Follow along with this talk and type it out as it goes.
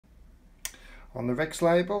On the Rex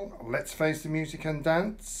label, Let's Face the Music and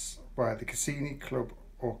Dance by the Cassini Club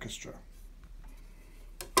Orchestra.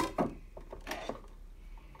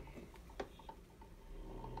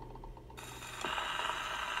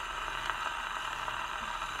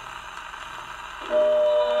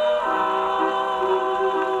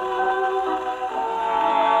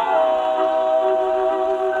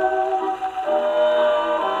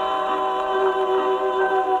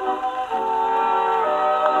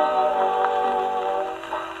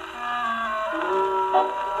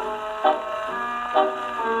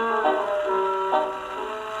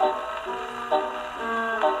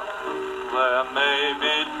 There may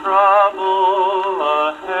be trouble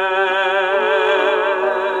ahead,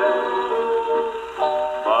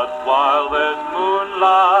 but while there's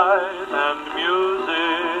moonlight and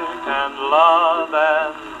music and love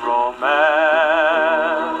and romance,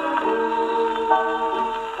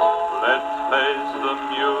 let's face the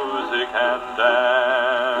music and dance.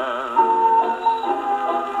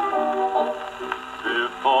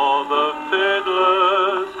 Before the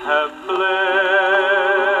fiddlers have fled,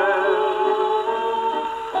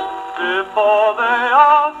 before they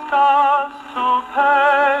ask us to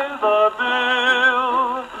pay the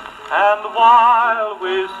bill, and while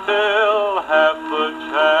we still have the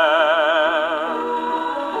chance,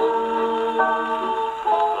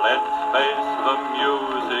 let's face the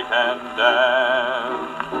music and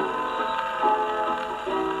dance.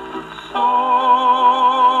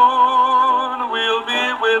 Soon we'll be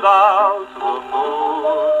without the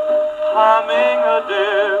moon, humming a